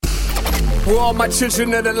We're all my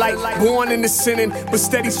children of the light, born in the sinning, but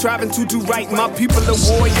steady striving to do right. My people are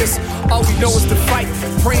warriors, all we know is to fight.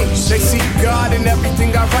 Praying they see God in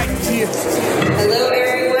everything I write. Yeah. Hello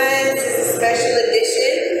everyone, this is a special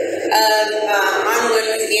edition of Onward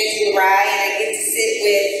with Angela Rye, and I get to sit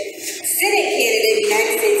with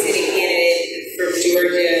United States Senate candidate from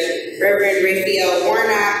Georgia, Reverend Raphael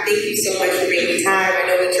Warnock. Thank you so much for making time. I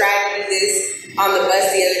know we tried to do this on the bus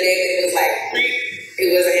the other day, but it was like, it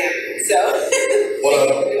wasn't happening. So, thank you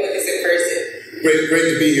for doing this in person.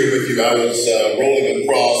 Great to be here with you. I was rolling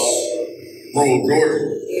across rural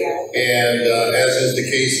Georgia. Yeah. And as is the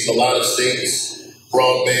case in a lot of states,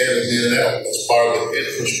 broadband is in and out. It's part of the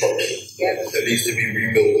infrastructure that needs to be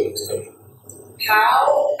rebuilt in this country.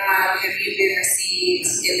 How have you been received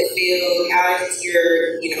in the field? How has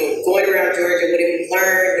your, going around Georgia, what have you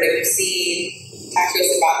learned? What have you seen? Talk to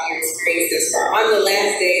us about your experience this far on the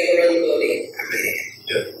last day of early voting.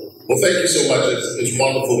 Yeah. Well, thank you so much. It's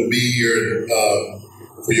wonderful to be here and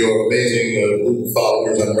for your amazing group of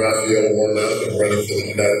followers. I'm Raphael Warnock. I'm running for the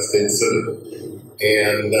United States Senate.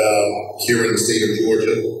 And here in the state of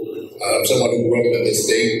Georgia, I'm someone who grew up in this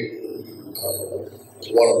state.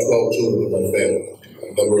 One of 12 children in my family.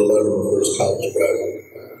 I'm number 11 in the first college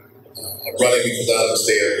graduate. I'm running because I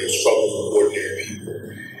understand the struggles of ordinary people.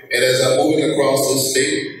 And as I'm moving across this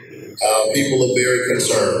state, people are very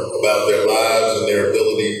concerned about their lives and their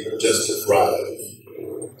ability just to thrive.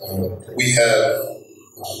 We have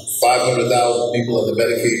 500,000 people in the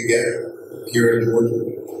Medicaid gap here in Georgia.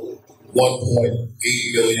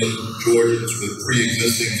 1.8 million Georgians with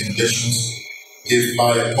pre-existing conditions. If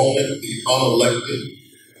my opponent, the unelected,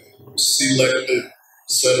 selected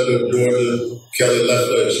Senator of Georgia, Kelly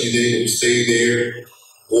Loeffler, if she's able to stay there,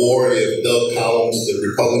 or if Doug Collins, the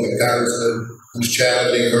Republican congressman who's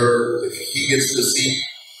challenging her, if he gets the seat,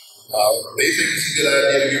 they think it's a good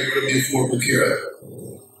idea to get rid of the Affordable Care Act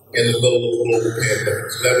in the middle of a global pandemic.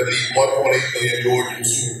 So that would leave 1.8 million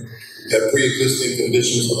Georgians who have pre-existing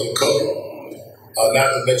conditions uncovered. Not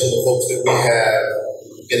to mention the folks that we have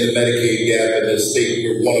in the Medicaid gap in this state.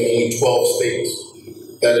 We're one of only 12 states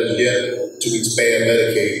that is yet to expand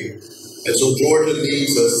Medicaid. And so Georgia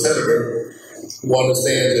needs a senator who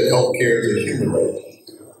understands that health care is a human right,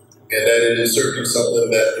 and that it is certainly something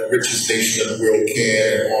that the richest nation in the world can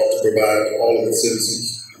and ought to provide to all of its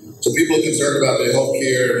citizens. So people are concerned about their health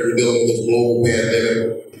care, and we're dealing with this global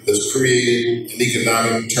pandemic that's created an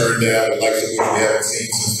economic turndown like we haven't seen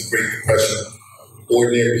since the Great Depression.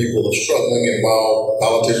 Ordinary people are struggling, and while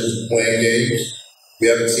politicians are playing games, we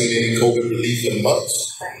haven't seen any COVID relief in months.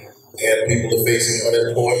 And people are facing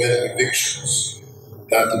unemployment, evictions,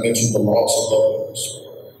 not to mention the loss of loved ones.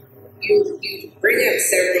 You bring up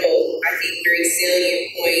several, I think, very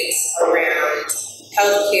salient points around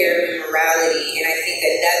healthcare and morality, and I think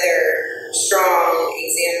another strong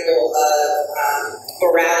example of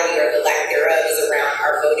morality or the lack thereof is around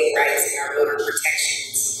our voting rights and our voter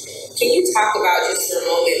protections. Can you talk about, just for a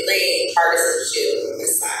moment, laying partisanship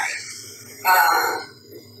aside,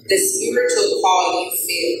 the spiritual call you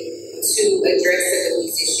feel to address some of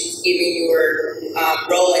these issues, given your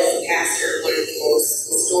role as a pastor of one of the most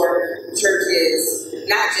historic churches,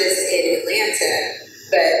 not just in Atlanta,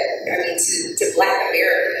 but to Black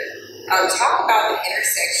America. Talk about the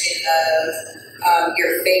intersection of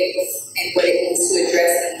your faith and what it means to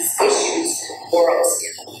address these issues from moral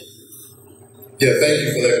standpoint. Yeah, thank you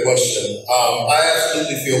for that question. I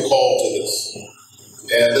absolutely feel called to this,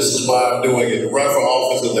 and this is why I'm doing it. To run for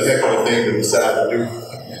office is a heck of a thing to decide to do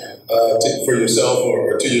for yourself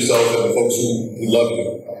or to yourself and the folks who love you.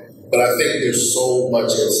 But I think there's so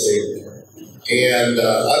much at stake. And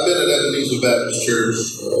I've been at Ebenezer Baptist Church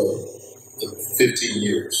for 15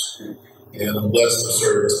 years, and I'm blessed to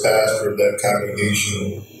serve as pastor of that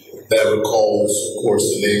congregation that recalls, of course,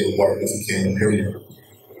 the name of Martin Luther King Jr.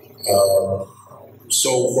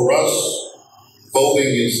 So for us, voting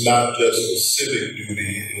is not just a civic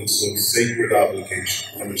duty, it's a sacred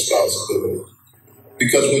obligation and responsibility.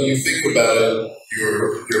 Because when you think about it,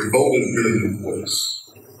 your vote is really your voice.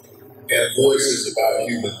 And voice is about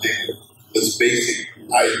human dignity, this basic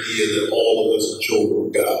idea that all of us are children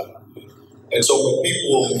of God. And so when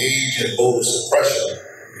people engage in voter suppression,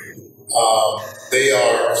 they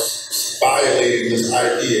are violating this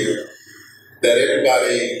idea that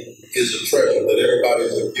everybody is a treasure, that everybody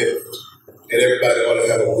is a gift, and everybody ought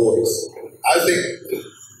to have a voice. I think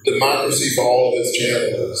democracy, for all of its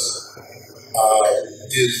challenges,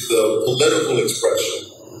 is the political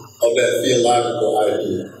expression of that theological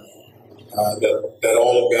idea that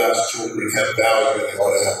all of God's children have value and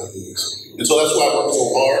ought to have a voice. And so that's why I work so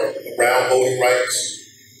hard around voting rights,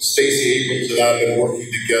 Stacey Abrams and I have been working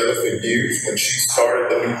together for years. When she started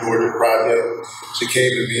the New Georgia Project, she came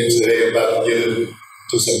to me and said, "Hey, I'm about to get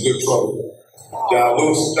into some good trouble." John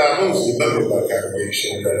Lewis is a member of my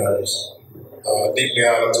congregation that I was deeply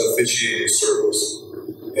honored to officiate his service.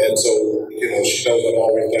 And so, she knows I'm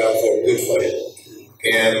always down for a good fight.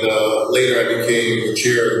 And later I became the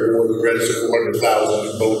chair of the board that registered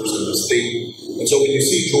 400,000 voters in the state. And so when you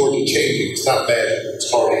see Georgia changing, it's not magic, it's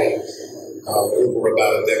hard work. Over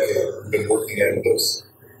about a decade, we've been working at this.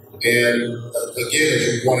 And again, as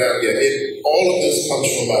you point out, all of this comes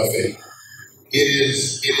from my faith. It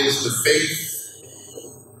is the faith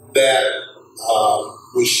that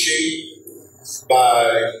was shaped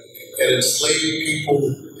by and enslaved people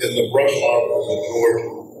in the brush harbors of Georgia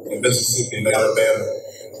and Mississippi and Alabama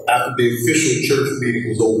after the official church meeting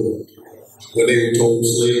was over. When they were told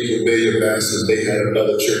slaves obey your masters, they had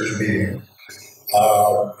another church meeting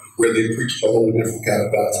where they preached a whole different kind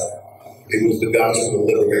of gospel. It was the gospel of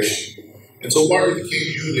liberation. And so Martin Luther King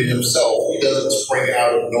Jr. himself, he doesn't spring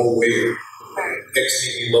out of nowhere, ex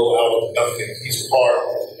nihilo, out of nothing. He's part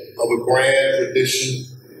of a grand tradition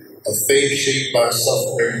of faith shaped by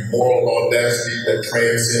suffering, moral audacity that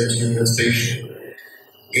transcends human station.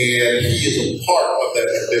 And he is a part of that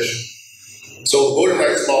tradition. So the Voting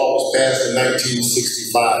Rights Law was passed in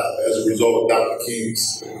 1965 as a result of Dr.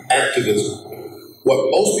 King's activism.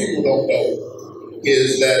 What most people don't know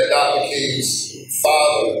is that Dr. King's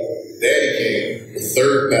father, Daddy King, the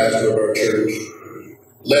third pastor of our church,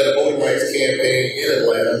 led a voting rights campaign in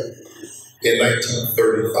Atlanta in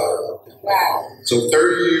 1935. Wow. So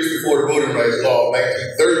 30 years before the Voting Rights Law,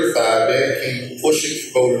 1935, Daddy King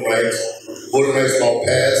pushing for voting rights. Voting Rights Law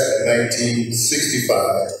passed in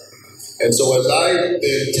 1965. And so as I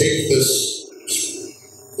then take this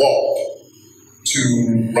walk to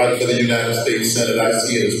run for the United States Senate, I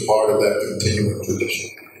see it as part of that continuing tradition.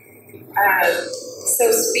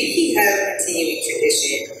 So speaking of continuing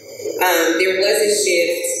tradition, there was a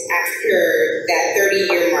shift after that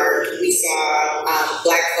 30-year mark. We saw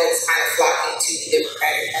Black folks kind of flocking to the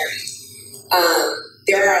Democratic Party.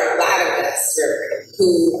 There are a lot of us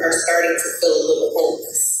who are starting to feel a little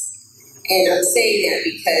homeless. And I'm saying that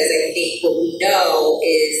because I think what we know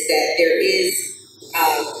is that there is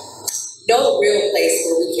no real place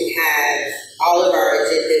where we can have all of our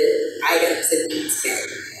agenda items and needs met.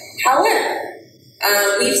 However,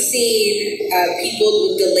 we've seen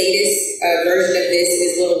people, the latest version of this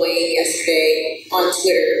is Lil Wayne yesterday on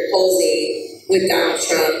Twitter posing with Donald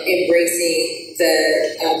Trump, embracing the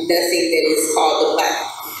nothing that is called the Black.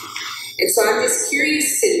 And so I'm just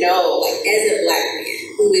curious to know, like, as a Black man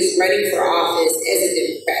who is running for office as a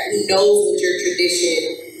Democrat, who knows what your tradition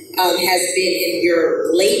has been in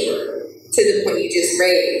your labor, to the point you just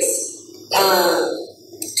raised,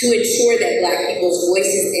 to ensure that Black people's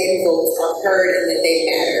voices and votes are heard and that they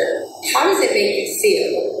matter. How does it make you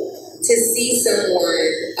feel to see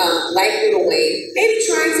someone like Lil Wayne maybe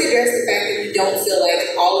trying to address the fact that we don't feel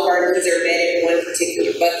like all of our needs are met in one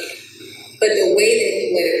particular bucket, but the way that he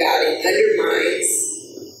went about it undermines,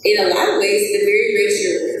 in a lot of ways, the very race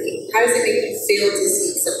you're living? How does it make you feel to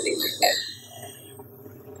see something like that?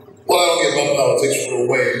 Well, I don't get my politics from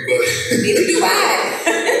away, but neither do I.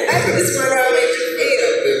 I just want to make you feel.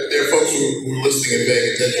 There are folks who are listening and paying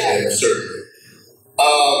attention, and certainly.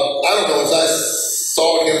 I don't know, as I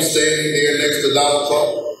saw him standing there next to Donald Trump,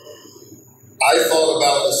 I thought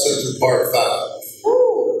about the Central Park Five.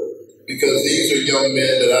 Because these are young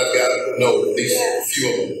men that I've gotten to know, at least a few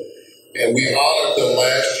of them. And we honored them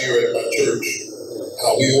last year at my church.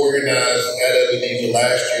 We organized at Ebenezer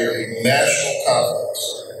last year a national conference.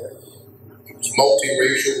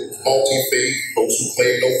 Multiracial, multi-faith, folks who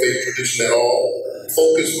claim no faith tradition at all,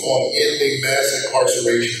 focused on ending mass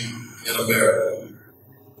incarceration in America.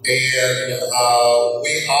 And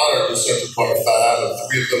we honored the Central Park Five, and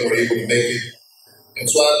 3 of them were able to make it. And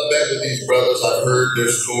so I've met with these brothers, I've heard their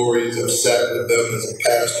stories, I've sat with them as a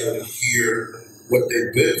pastor to hear what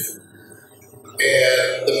they've been through.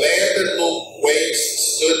 And the man that Lil Wayne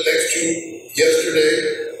stood next to yesterday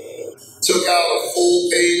took out a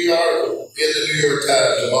full-page article in the New York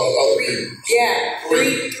Times, among other things. Yeah,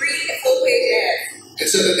 three full-page ads. It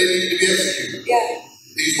said that they needed to be executed. Yeah.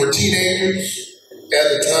 These were teenagers at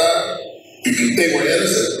the time. They were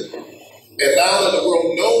innocent. And now that the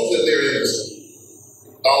world knows that they're innocent,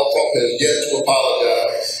 Donald Trump has yet to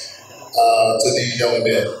apologize to these young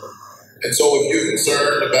men. And so if you're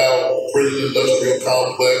concerned about the prison industrial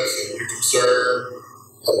complex, if you're concerned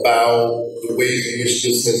about the ways in which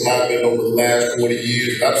this has happened over the last 40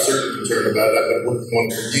 years, I'm certainly concerned about it. I've been working on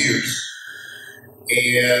it for years.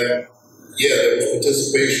 And, yeah, there was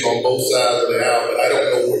participation on both sides of the aisle, but I don't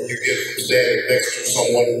know what you get from standing next to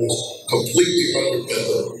someone who's completely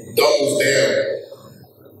fundamental, doubles down,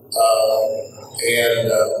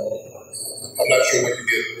 I'm not sure what you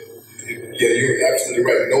get. Yeah, you're absolutely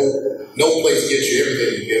right. No place gets you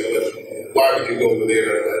everything you get, but why would you go over there?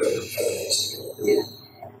 Yeah.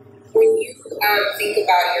 When you think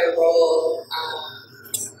about your role,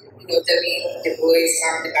 W. Du Bois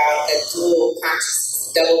talked about a dual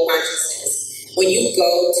consciousness, double consciousness. When you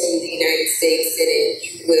go to the United States Senate,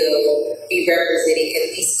 you will be representing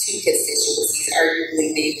at least two constituencies,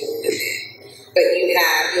 arguably maybe more than that. But you'll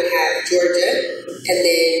have Georgia, and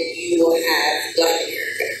then you will have Black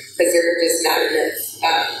America, because there are just not enough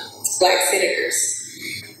Black senators.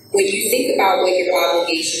 When you think about what your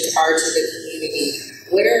obligations are to the community,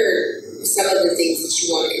 what are some of the things that you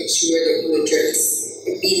want to ensure that you address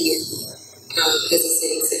immediately as a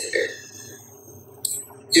sitting senator?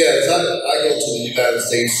 Yeah, as I go to the United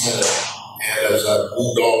States Senate, and as I've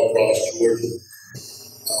moved all across Georgia,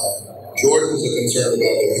 Georgians are concerned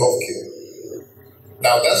about their health care.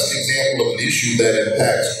 Now, that's an example of an issue that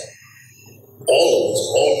impacts all of us,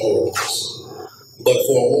 all Georgians. But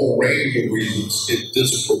for a whole range of reasons, it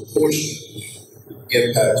disproportionately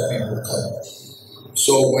impacts people of color.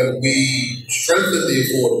 So when we strengthen the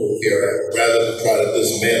Affordable Care Act, rather than try to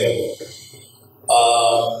dismantle it,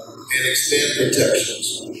 and extend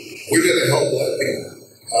protections, we're going to help Black people.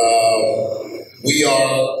 We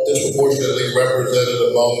are disproportionately represented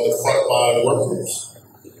among the frontline workers.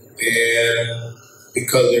 And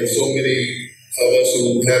because there's so many of us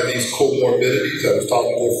who have these comorbidities, I was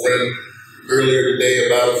talking to a friend earlier today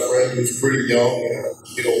about a friend who's pretty young,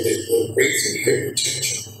 the rates of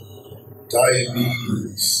hypertension,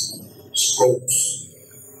 diabetes, strokes,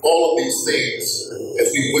 all of these things, as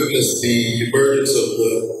we witness the emergence of the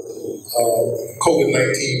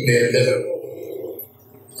COVID-19 pandemic,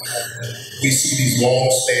 we see these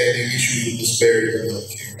long-standing issues of disparity in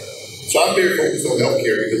healthcare. So I'm very focused on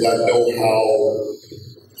healthcare because I know how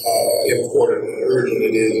important and urgent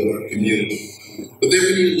it is in our community. But then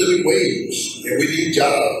we need a living wage, and we need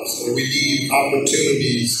jobs, and we need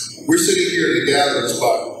opportunities. We're sitting here in the gathering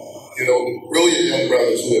spot, the brilliant young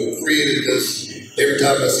brothers who have created this. Every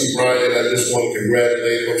time I see Brian, I just want to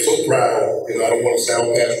congratulate him. I'm so proud. I don't want to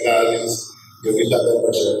sound patronizing. He's not that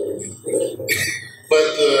much effort. But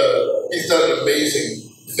he's done an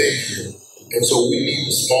amazing thing here. And so we need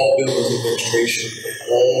the Small Business Administration and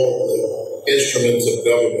all the instruments of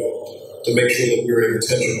government to make sure that we're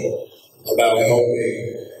intentional about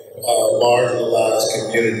helping marginalized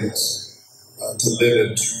communities to live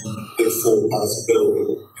into their full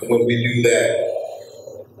possibility. And when we do that,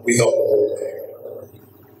 we help the whole thing.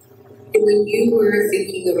 And when you were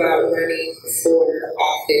thinking about running for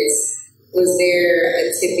office, was there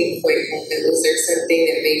a tipping point moment? Was there something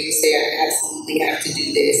that made you say, I absolutely have to do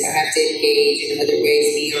this? I have to engage in other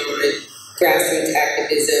ways beyond grassroots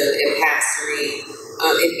activism and pastoring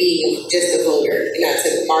and being just a voter, and not to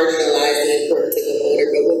marginalize the importance of the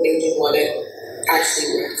voter, but what made you want to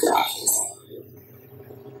actually run for office?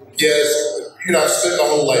 Yes, I've spent my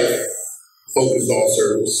whole life focused on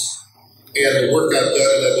service. And the work I've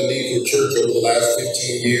done in Ebenezer Church over the last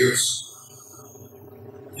 15 years,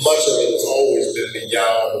 much of it has always been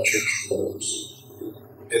beyond the church borders.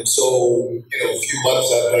 And so, a few months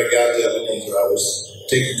after I got to Ebenezer, I was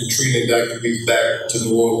taking Katrina and Dr. Reed back to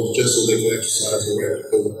New Orleans just so they could exercise their right to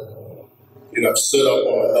vote. I've stood up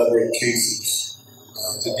on a number of cases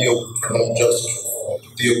to deal with criminal justice reform, to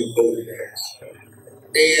deal with voting rights.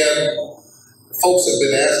 And folks have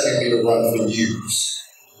been asking me to run for years.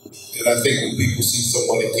 And I think when people see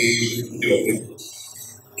someone engaged,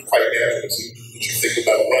 quite naturally see what you think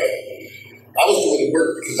about running. I was doing the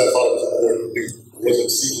work because I thought it was important to do. I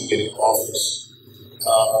wasn't seeking any office.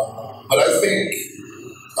 But I think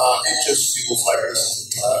it just feels like this is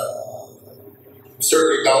the time.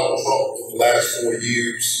 Certainly Donald Trump in the last 4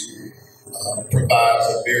 years provides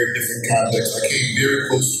a very different context. I came very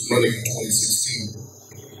close to running in 2016.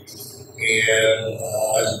 And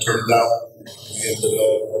as it turns out, we ended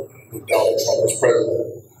up with Donald Trump as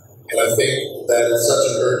president. And I think that is such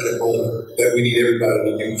an urgent moment that we need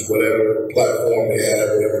everybody to use whatever platform they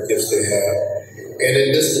have, whatever gifts they have. And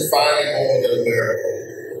in this defining moment in America,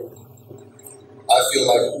 I feel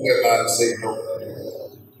like who am I to say no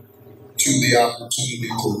to the opportunity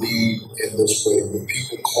to lead in this way, with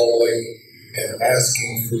people calling and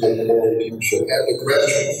asking for more leadership. At the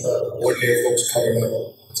grassroots level, ordinary folks coming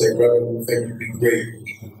up and saying, Reverend, we think you'd be great.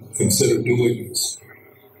 Consider doing this.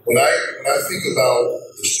 When I think about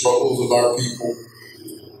the struggles of our people,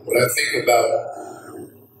 when I think about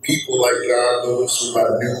people like John Lewis, who I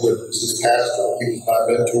knew was his pastor, he was my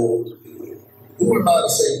mentor, who am I to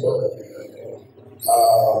say no?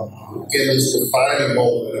 In this defining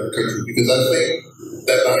moment in our country, because I think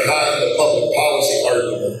that behind the public policy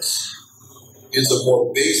arguments is a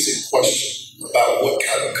more basic question about what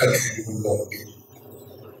kind of country do we want to be.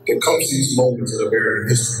 There comes these moments in American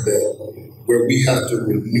history that where we have to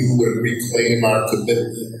renew and reclaim our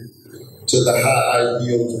commitment to the high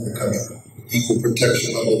ideals of the country, equal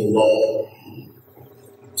protection under the law,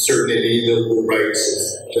 certain inalienable rights,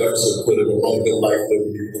 as Jefferson put it, among the life,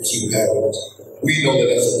 liberty, and pursuit happiness. We know that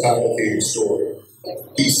that's a complicated story.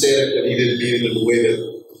 He said it, but he didn't mean it in the way that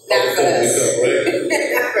other folks done, right?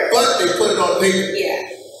 But they put it on paper.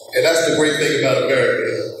 Yeah. And that's the great thing about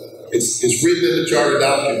America. It's written in the charter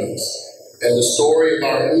documents. And the story of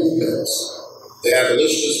our movements, the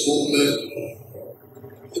abolitionist movement,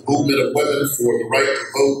 the movement of women for the right to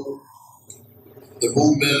vote, the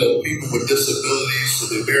movement of people with disabilities for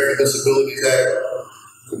the American Disabilities Act,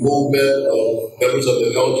 the movement of members of the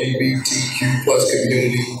LGBTQ plus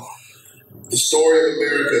community. The story of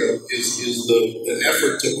America is an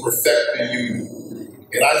effort to perfect the union.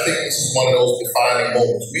 And I think this is one of those defining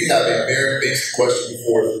moments. We have a very basic question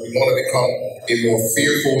before us. We want to become a more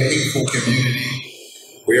fearful, hateful community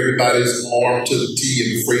where everybody's armed to the T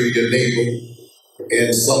and afraid of your neighbor.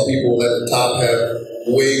 And some people at the top have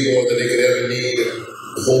way more than they could ever need, and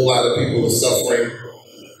a whole lot of people are suffering.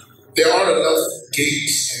 There aren't enough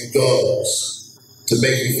gates and guns to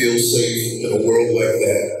make you feel safe in a world like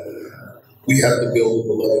that. We have to build a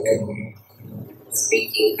beloved community.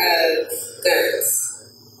 Speaking of guns,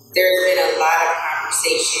 there's been a lot of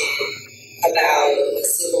conversation about the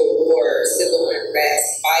civil war, civil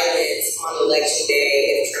unrest, violence on Election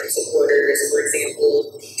Day if Trump supporters, for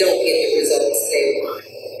example, don't get the results they want.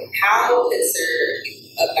 How concerned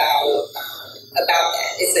about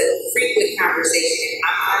that? It's a frequent conversation.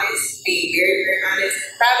 I'm honest, being very, very honest,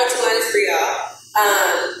 probably too honest for y'all.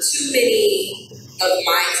 Too many of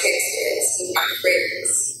my texts, my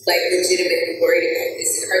friends, like legitimately worried about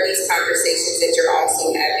this. And are these conversations that you're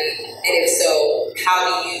also having? And if so, how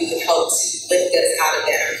do you help to lift us out of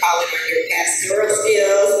that? I'm calling on your pastoral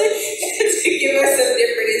skills to give us some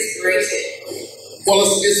different inspiration. Well,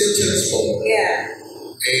 it's a tense moment. Yeah.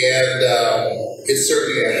 And it's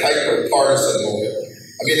certainly a hyper-partisan moment.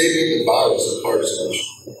 I mean, they made the virus a partisan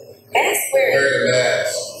issue. Mask wearing. Wearing a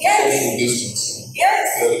mask. Yes. Social distancing. Yes.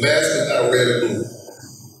 The mask is not red and blue.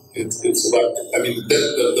 It's about, I mean,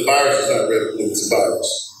 the virus is not red and blue, it's a virus.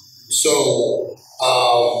 So,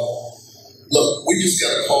 look, we just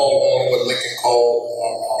got to call on what Lincoln called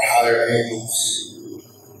our higher angels.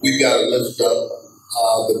 We've got to lift up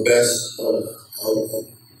the best of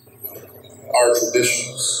our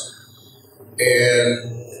traditions. And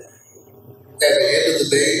at the end of the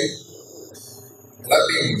day, and I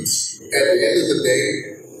mean this, at the end of the day,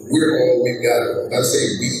 we're all we've got. When I say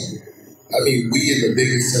we, I mean we in the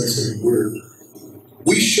biggest sense of the word.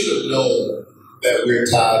 We should have known that we're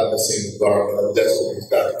tied in the same garment of destiny, as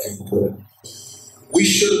Dr. King put it. We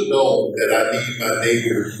should have known that I need my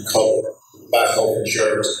neighbor to be covered by health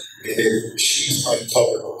insurance, and if she's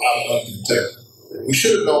uncovered, I'm unprotected. We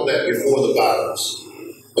should have known that before the virus.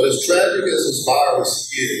 But as tragic as this virus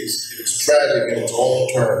is, it's tragic in its own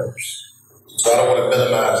terms. So I don't want to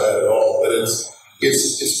minimize that at all, but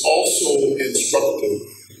it's also instructive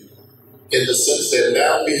in the sense that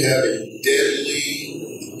now we have a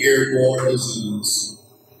deadly airborne disease.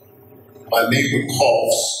 My neighbor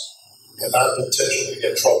coughs, and I'm potentially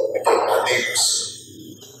in trouble because my neighbor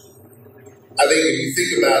sick. I think if you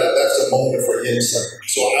think about it, that's a moment for insight.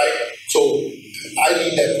 So I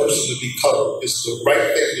need that person to be covered. It's the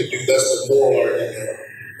right thing to do. That's the moral argument.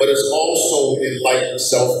 But it's also enlightened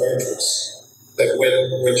self-interest that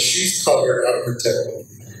when she's covered, I'm protected.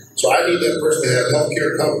 So I need that person to have health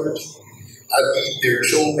care coverage. I need their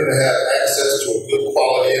children to have access to a good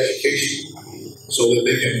quality education so that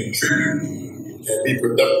they can contribute and be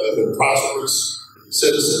productive and prosperous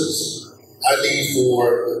citizens. I need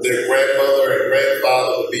for their grandmother and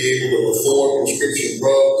grandfather to be able to afford prescription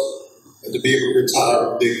drugs and to be able to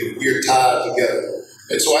retire. We're tied together.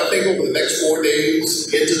 And so I think over the next 4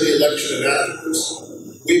 days into the election and afterwards,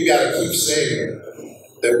 we've got to keep saying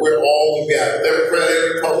that we're all we got, Democrat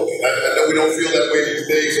and Republican. I know we don't feel that way these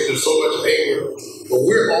days because there's so much anger, but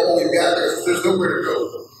we're all we've got. There's nowhere to go.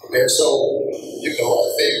 And so, I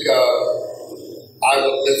think I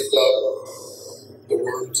would lift up the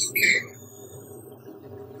words of King,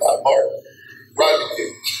 Rodney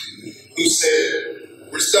King, who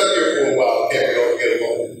said, we're stuck here for a while, can't we all get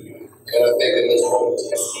along? And I think in those moments,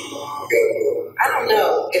 we got to go. I don't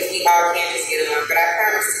know if we all can just get along, but I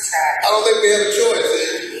promise to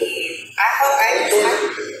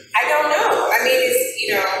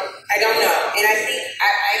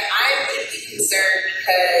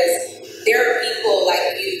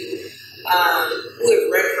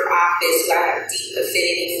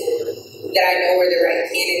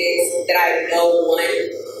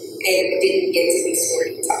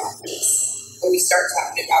start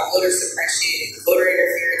talking about voter suppression, voter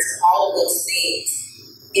interference, all of those things,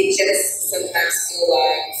 it just sometimes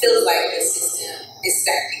feels like the system is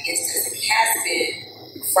stacked against us. It has been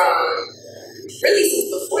from really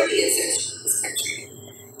since before the inception of this country.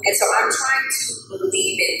 And so I'm trying to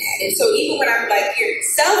believe in that. And so even when I'm like, here,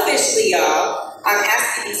 selfishly, y'all, I'm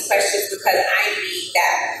asking these questions because I need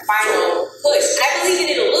that final push. I believe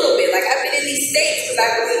in it a little bit. Like, I've been in these states because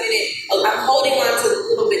I believe in it. I'm holding on to the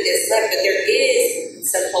little bit that's left, but there is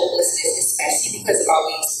some hopelessness, especially because of all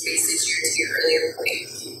we experienced this year, to your earlier point.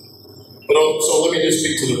 But so let me just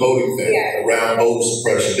speak to the voting thing around voter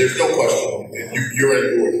suppression. There's no question. You're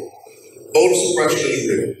in order. Voter suppression is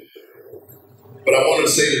real. But I want to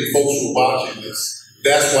say to the folks who are watching this,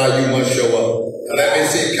 that's why you must show up. And that may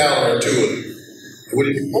seem counterintuitive. What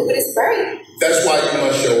do you? But it's right. That's why you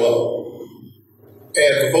must show up.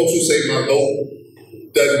 And for folks who say my vote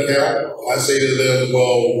doesn't count, I say to them,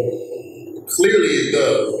 well, clearly it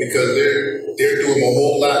does, because they're doing a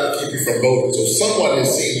whole lot to keep you from voting. So someone has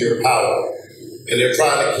seen your power, and they're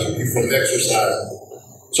trying to keep you from exercising.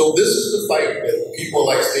 So this is the fight that people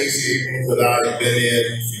like Stacey Abrams and I have been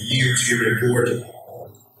in for years here in Georgia.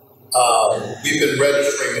 We've been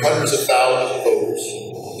registering hundreds of thousands of voters.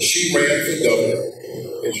 She ran for governor,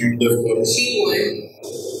 as you live with. She won.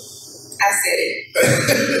 I said it.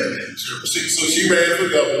 So she ran for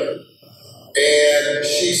governor, and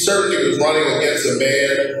she certainly was running against a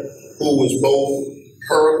man who was both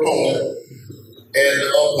her opponent and the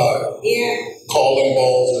umpire. Yeah. Calling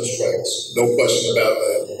balls and strikes. No question about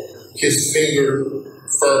that. His finger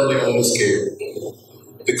firmly on the scale.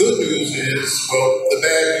 The good news is, well, the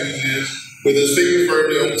bad news is, with his finger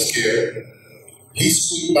firmly on the scale, he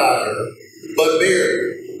squeaked by her, but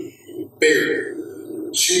barely.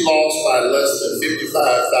 She lost by less than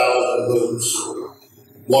 55,000 votes,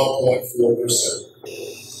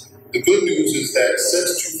 1.4%. The good news is that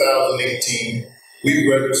since 2018, we've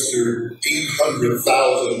registered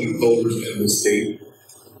 800,000 new voters in the state.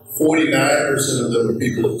 49% of them are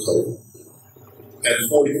people of color, and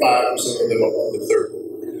 45% of them are under 30.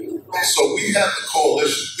 So we have the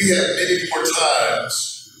coalition. We have many more times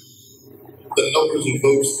the numbers of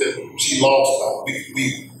votes that she lost by. We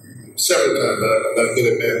several times. I'm not good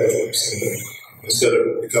at math. That's what I'm saying. Instead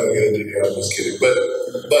of becoming an engineer, I'm just kidding. But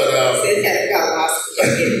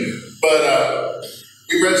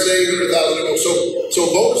we registered 800,000 votes. So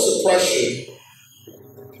voter suppression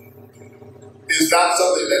is not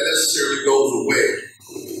something that necessarily goes away.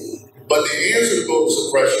 But the answer to voter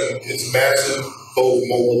suppression is massive voter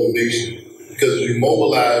mobilization. Because as you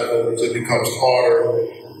mobilize voters, it becomes harder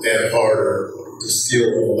and harder to steal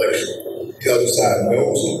an election. The other side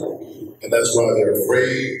knows it. And that's why they're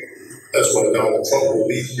afraid. That's why Donald Trump will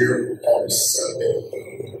be here on Sunday.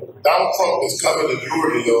 Donald Trump is coming to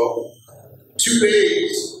Georgia, y'all. 2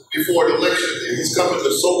 days before the election day, he's coming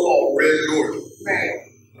to so-called red Georgia. Right.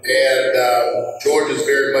 And Georgia's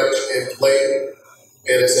very much in play.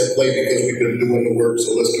 And it's in play because we've been doing the work,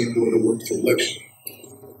 so let's keep doing the work to election.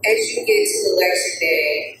 As you get to election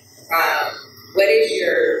day, what is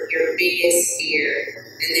your biggest fear,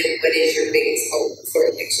 and then what is your biggest hope for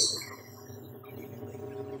election?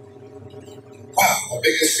 Wow, my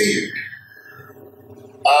biggest fear.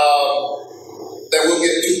 That we'll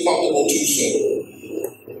get too comfortable too soon.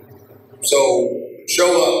 So, show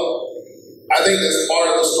up. I think that's part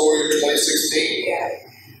of the story of 2016. Yeah.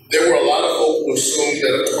 There were a lot of folks who assumed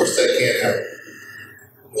that, of course, that can't happen.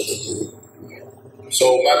 So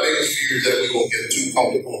my biggest fear is that we won't get too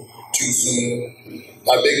comfortable too soon.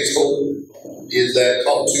 My biggest hope is that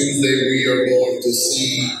come Tuesday, we are going to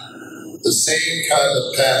see the same kind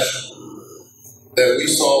of passion that we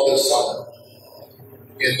saw this summer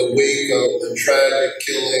in the wake of the tragic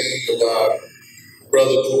killing of our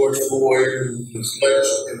brother George Floyd, who was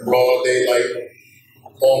lynched in broad daylight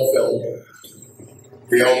on film.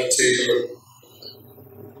 Breonna Taylor,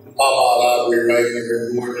 Ahmaud Arbery right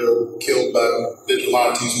here in Georgia, killed by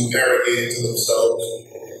vigilantes who arrogated to themselves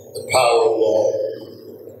the power of law.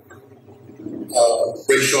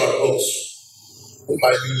 Rayshard Brooks, who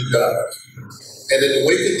might be died. And in the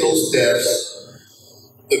wake of those deaths,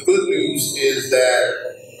 the good news is that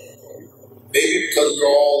maybe because we're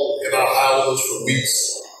all in our houses for weeks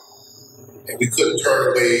and we couldn't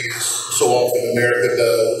turn away so often America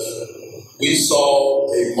does, we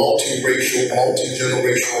saw a multiracial,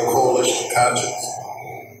 multi-generational coalition of conscience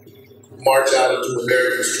march out into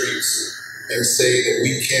American streets and say that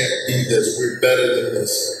we can't be this, we're better than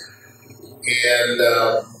this. And I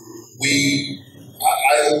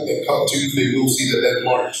hope that come Tuesday we'll see that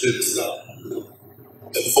march should stop.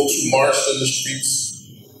 That the folks who marched in the streets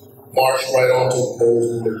marched right onto the polls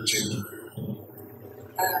and they're changing.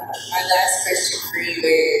 My last question for you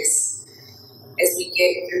is, as we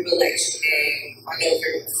get through Election Day on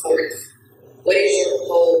November 4th, what is your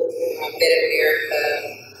hope that America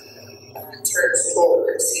turns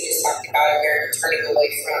towards? You just talked about America turning away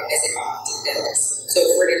from, as it often does. So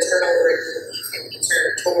if we're to turn over and turn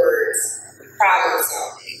towards problem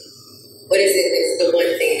solving, what is it that's the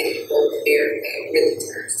one thing that you hope America really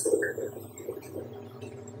turns toward?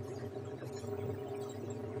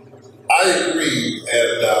 I agree,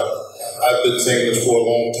 and I've been saying this for a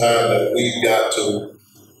long time, that we've got to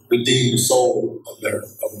redeem the soul of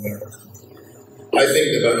America. I think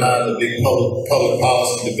that behind the big public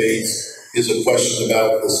policy debates is a question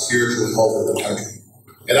about the spiritual health of the country.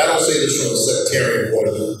 And I don't say this from a sectarian point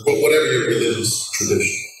of view, but whatever your religious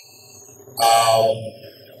tradition.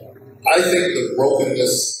 I think the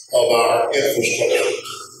brokenness of our infrastructure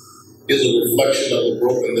is a reflection of the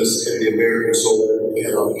brokenness in the American soul and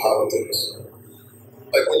our politics.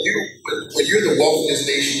 Like when you're the wealthiest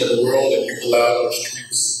nation in the world and you allow the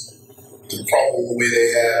streets to crumble the way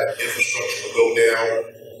they have, infrastructure to go down,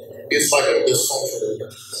 it's like a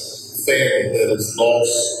dysfunctional family that has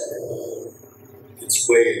lost its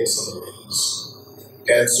way in some ways.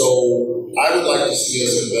 And so I would like to see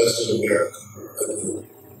us invest in America again.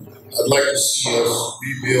 I'd like to see us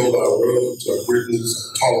rebuild our roads, our bridges,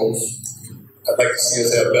 our tunnels. I'd like to see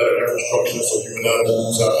us have better infrastructure so you and I don't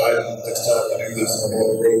lose our eye next time we do this on the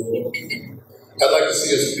road. I'd like to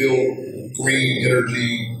see us build green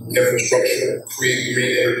energy infrastructure, create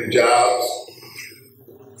green energy jobs,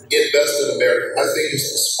 invest in America. I think it's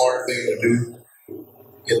the smart thing to do.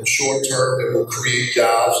 In the short term, it will create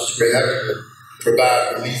jobs. Since we're having to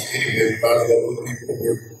provide relief anyway, we might as well put people to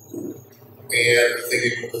work. And I think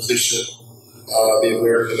it will position the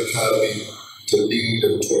American economy to lead in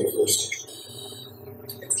the 21st century.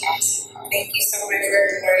 Awesome. Thank you so much,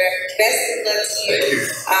 Reverend Warnock. Best of luck to you. Thank you.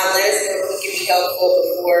 Let us know if we can be helpful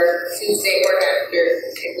before Tuesday or after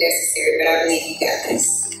if necessary, but I believe you got this.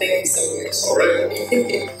 Thank you so much. All right.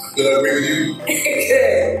 Good, I agree with you.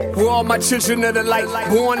 Good. We're all my children of the light,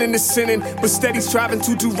 born in the sinning, but steady striving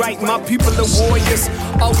to do right. My people are warriors,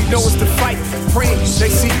 all we know is to fight, praying they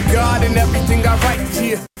see God in everything I write.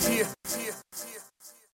 Yeah.